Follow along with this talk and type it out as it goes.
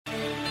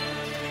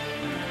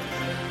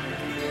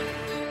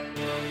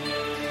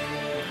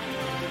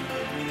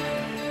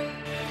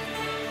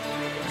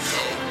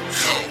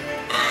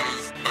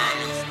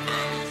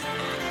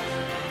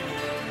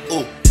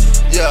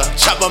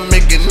chopper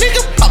make a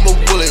nigga pop a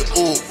bullet,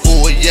 ooh,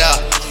 ooh, yeah.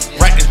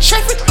 Right in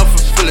traffic, I'm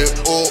fulfill it,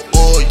 ooh,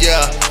 ooh,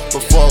 yeah.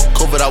 Before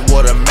COVID, I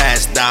wore the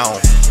mask down.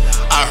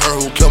 I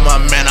heard who killed my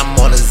man, I'm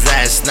on his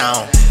ass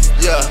now.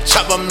 Yeah,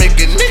 chopper make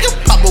a nigga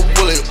pop a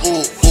bullet,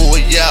 ooh, ooh,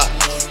 yeah.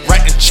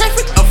 Right in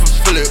traffic, I'm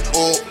fulfill it,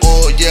 ooh,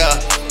 ooh, yeah.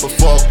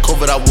 Before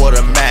COVID, I wore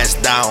the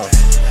mask down.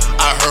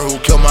 I heard who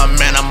killed my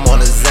man, I'm on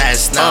his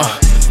ass now.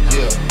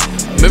 Yeah.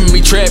 Remember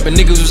me trapping,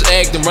 niggas was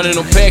acting, running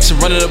on packs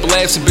and running up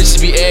laps, and bitches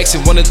be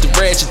asking, wanted the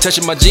ratchet,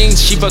 touching my jeans,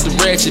 she about the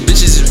ratchet,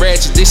 bitches is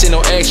ratchet, this ain't no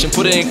action,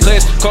 put her in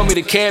class, call me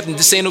the captain,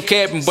 this ain't no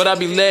captain, but I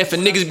be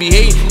laughing, niggas be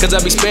hating, cause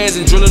I be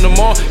spazzing, drilling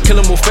them all,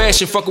 killing more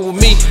fashion, fucking with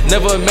me,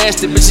 never a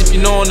master, bitches be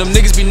knowing them,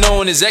 niggas be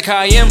knowing, is that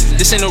how I am?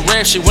 This ain't no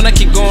rap shit, when I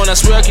keep going, I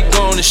swear I keep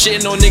going, and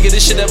shitting on nigga,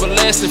 this shit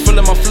everlasting,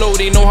 feeling my flow,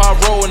 they know how I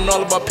roll, and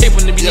all about paper,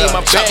 and they be in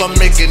my back. Chopper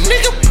make a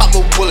nigga pop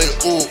a bullet,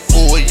 ooh,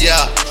 ooh,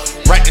 yeah.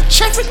 Right in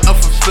traffic, I'm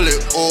fulfill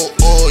it, ooh,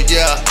 ooh,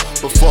 yeah.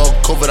 Before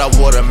COVID, I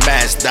wore the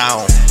mask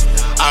down.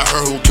 I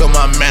heard who killed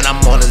my man, I'm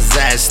on his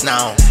ass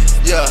now.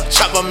 Yeah,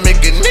 chopper make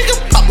a nigga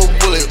pop a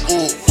bullet,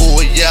 ooh,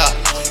 ooh, yeah.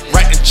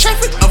 Right in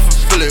traffic, I'm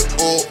fulfill it,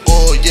 ooh,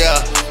 ooh, yeah.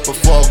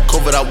 Before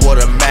COVID, I wore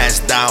the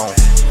mask down.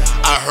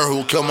 I heard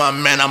who killed my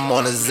man, I'm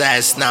on his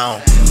ass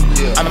now.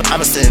 Yeah.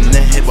 I'm sitting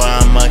in here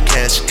while I'm a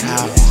cash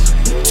cow.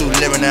 Too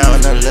living now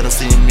and I let them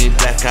see me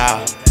black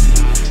out.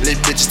 Little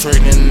bitches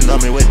twerking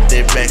on me with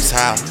their backs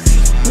out.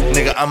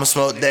 Nigga, I'ma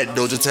smoke that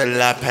doja till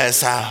I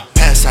pass out.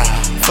 Pass out.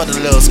 Fuck the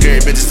little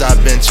scary bitches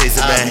I've been chasing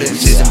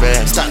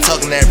back. Stop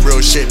talking that real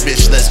shit,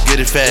 bitch, let's get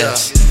it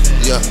fast.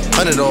 Yeah,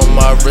 100 on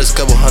my wrist,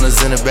 couple hundreds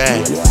in the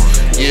bag.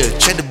 Yeah,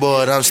 check the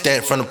board, I'm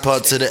standing from the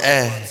part to the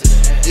ass.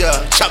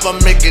 Yeah, chopper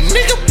make a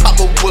nigga pop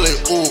a bullet,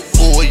 ooh,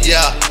 ooh,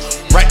 yeah.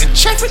 Right in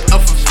traffic,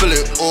 I'm fulfill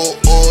it, ooh,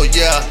 ooh,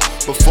 yeah.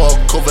 Before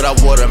COVID, I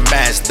wore the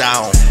mask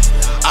down.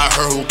 I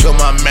heard who killed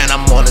my man,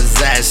 I'm on his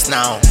ass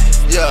now.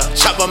 Yeah,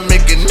 chopper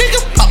make a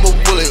nigga pop a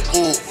bullet,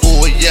 ooh,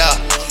 ooh, yeah.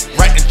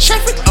 Right in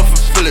traffic, I'm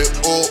fulfill it,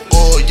 ooh,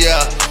 ooh,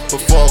 yeah.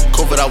 Before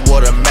COVID, I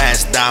wore the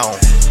mask down.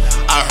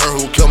 I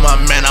heard who killed my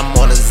man, I'm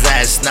on his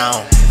ass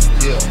now.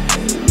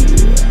 Yeah.